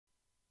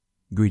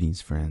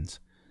Greetings, friends,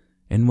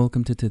 and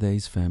welcome to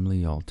today's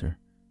Family Altar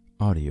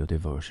audio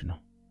devotional.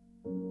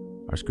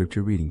 Our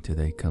scripture reading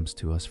today comes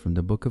to us from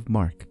the book of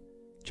Mark,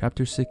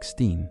 chapter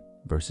 16,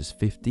 verses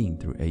 15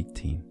 through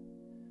 18.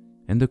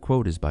 And the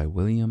quote is by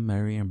William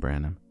Marion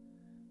Branham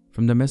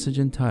from the message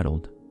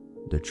entitled,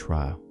 The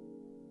Trial.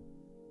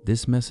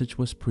 This message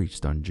was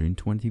preached on June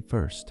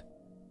 21st,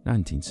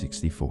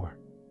 1964.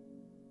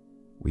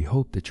 We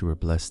hope that you are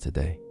blessed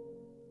today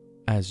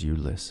as you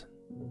listen.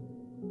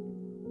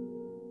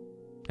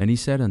 And he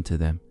said unto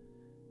them,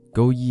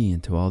 Go ye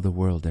into all the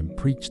world, and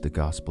preach the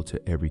gospel to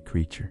every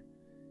creature.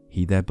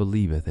 He that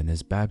believeth and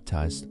is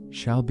baptized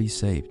shall be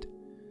saved,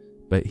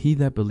 but he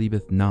that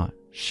believeth not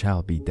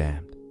shall be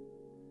damned.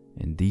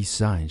 And these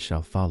signs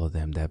shall follow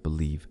them that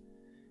believe.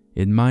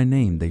 In my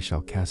name they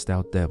shall cast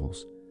out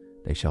devils,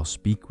 they shall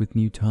speak with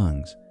new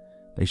tongues,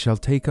 they shall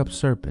take up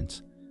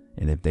serpents,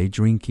 and if they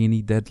drink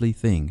any deadly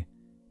thing,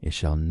 it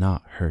shall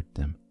not hurt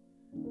them.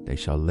 They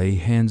shall lay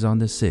hands on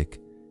the sick,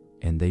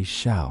 and they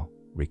shall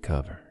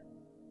recover.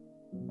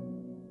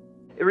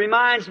 It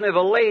reminds me of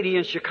a lady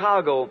in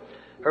Chicago.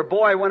 Her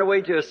boy went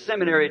away to a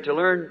seminary to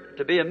learn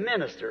to be a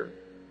minister,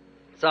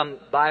 some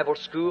Bible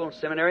school and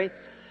seminary.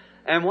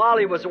 And while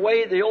he was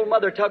away, the old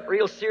mother took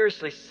real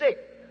seriously sick.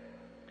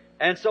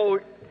 And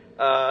so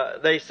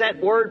they sent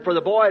word for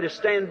the boy to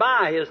stand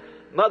by. His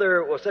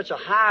mother was such a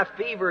high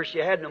fever, she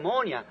had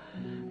pneumonia,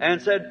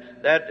 and said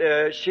that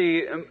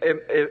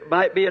it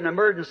might be an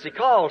emergency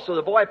call. So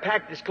the boy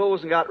packed his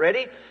clothes and got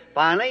ready.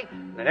 Finally,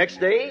 the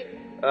next day,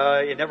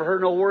 he never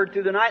heard no word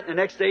through the night. The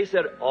next day he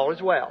said, all is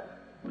well.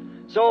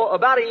 So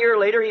about a year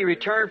later, he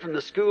returned from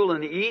the school in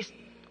the East,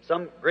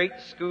 some great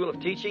school of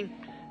teaching,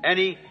 and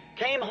he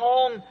came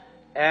home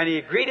and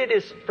he greeted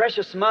his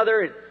precious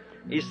mother. And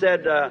he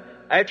said,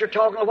 after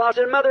talking a while,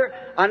 he said, Mother,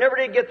 I never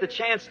did get the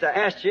chance to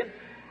ask you,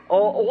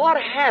 what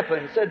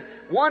happened? He said,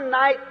 one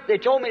night they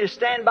told me to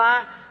stand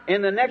by,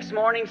 and the next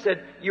morning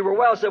said, you were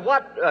well. I said,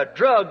 what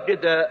drug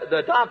did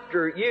the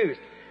doctor use?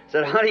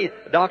 Said, honey,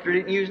 the doctor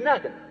didn't use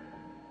nothing.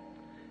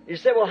 You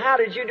said, well, how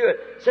did you do it?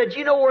 Said,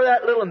 you know where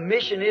that little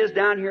mission is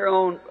down here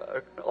on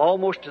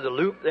almost to the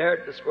loop there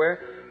at the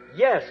square?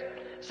 Yes.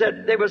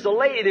 Said, there was a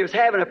lady that was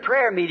having a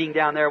prayer meeting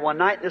down there one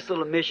night, this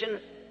little mission,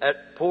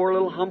 that poor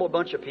little humble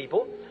bunch of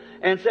people,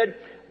 and said,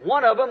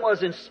 one of them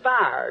was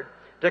inspired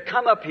to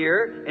come up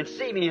here and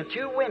see me, and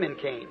two women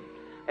came.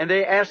 And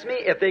they asked me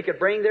if they could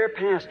bring their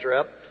pastor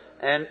up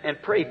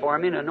and pray for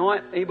me and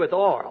anoint me with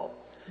oil.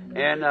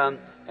 And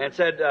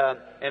said,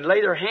 and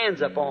lay their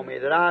hands up on me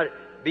that I'd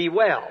be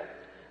well.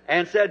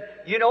 And said,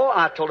 you know,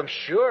 I told them,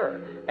 sure.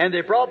 And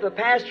they brought the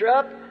pastor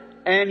up,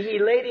 and he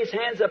laid his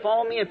hands up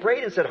on me and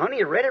prayed and said, honey,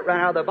 you read it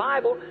right out of the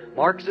Bible,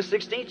 Mark's the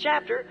 16th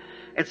chapter,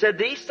 and said,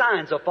 these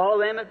signs will follow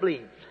them that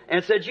believe.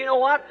 And said, you know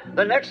what?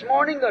 The next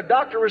morning, the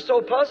doctor was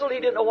so puzzled, he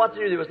didn't know what to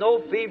do. There was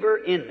no fever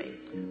in me.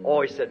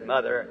 Oh, he said,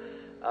 Mother,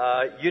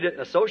 you didn't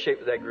associate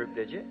with that group,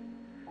 did you?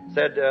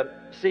 Said,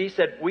 see,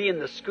 said, we in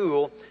the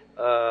school,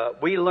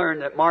 we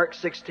learned that Mark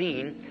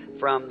 16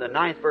 from the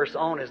 9th verse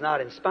on is not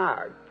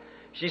inspired.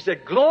 She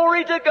said,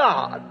 glory to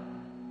God.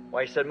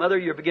 Why, he said, Mother,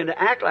 you're beginning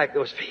to act like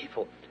those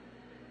people.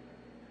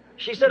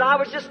 She said, I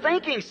was just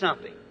thinking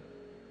something.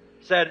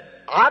 Said,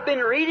 I've been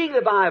reading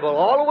the Bible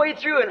all the way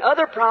through and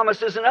other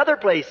promises in other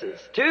places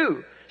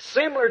too,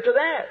 similar to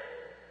that.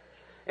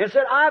 And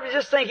said, I was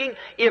just thinking,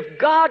 if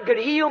God could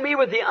heal me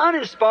with the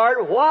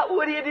uninspired, what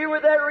would He do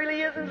with that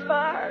really is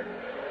inspired?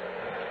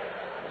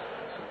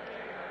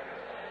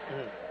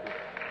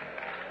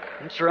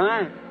 That's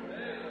right.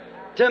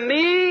 To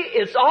me,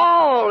 it's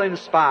all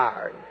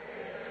inspired.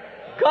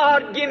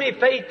 God, give me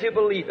faith to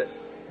believe it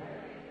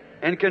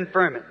and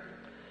confirm it.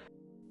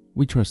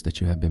 We trust that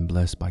you have been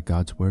blessed by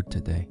God's Word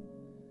today.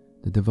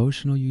 The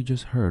devotional you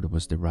just heard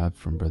was derived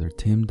from Brother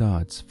Tim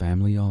Dodd's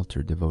Family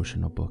Altar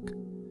devotional book.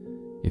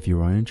 If you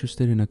are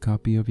interested in a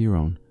copy of your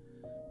own,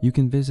 you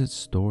can visit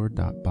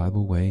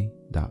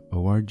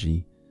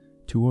store.bibleway.org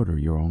to order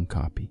your own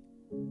copy.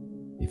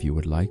 If you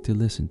would like to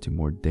listen to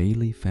more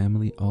daily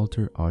Family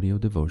Altar audio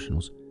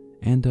devotionals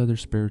and other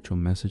spiritual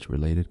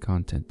message-related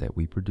content that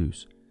we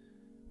produce,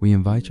 we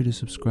invite you to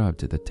subscribe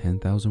to the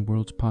 10,000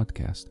 Worlds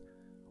podcast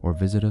or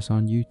visit us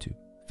on YouTube,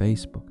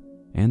 Facebook,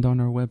 and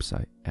on our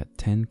website at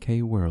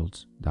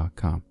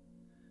 10kworlds.com.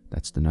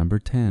 That's the number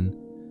 10,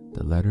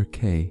 the letter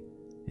K,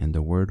 and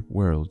the word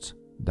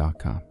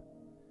worlds.com.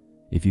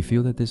 If you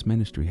feel that this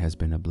ministry has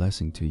been a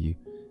blessing to you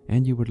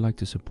and you would like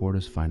to support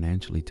us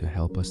financially to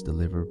help us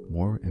deliver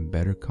more and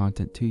better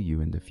content to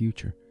you in the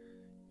future,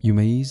 you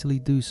may easily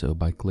do so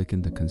by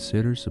clicking the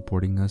Consider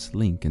Supporting Us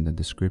link in the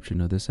description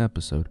of this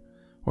episode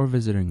or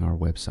visiting our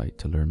website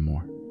to learn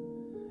more.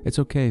 It's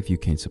okay if you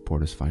can't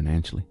support us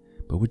financially,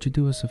 but would you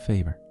do us a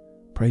favor?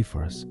 Pray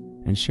for us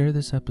and share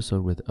this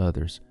episode with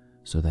others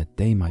so that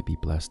they might be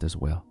blessed as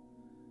well.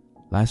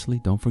 Lastly,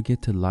 don't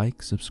forget to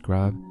like,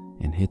 subscribe,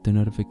 and hit the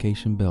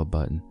notification bell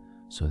button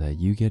so that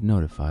you get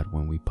notified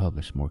when we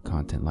publish more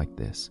content like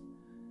this.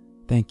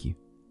 Thank you,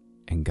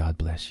 and God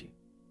bless you.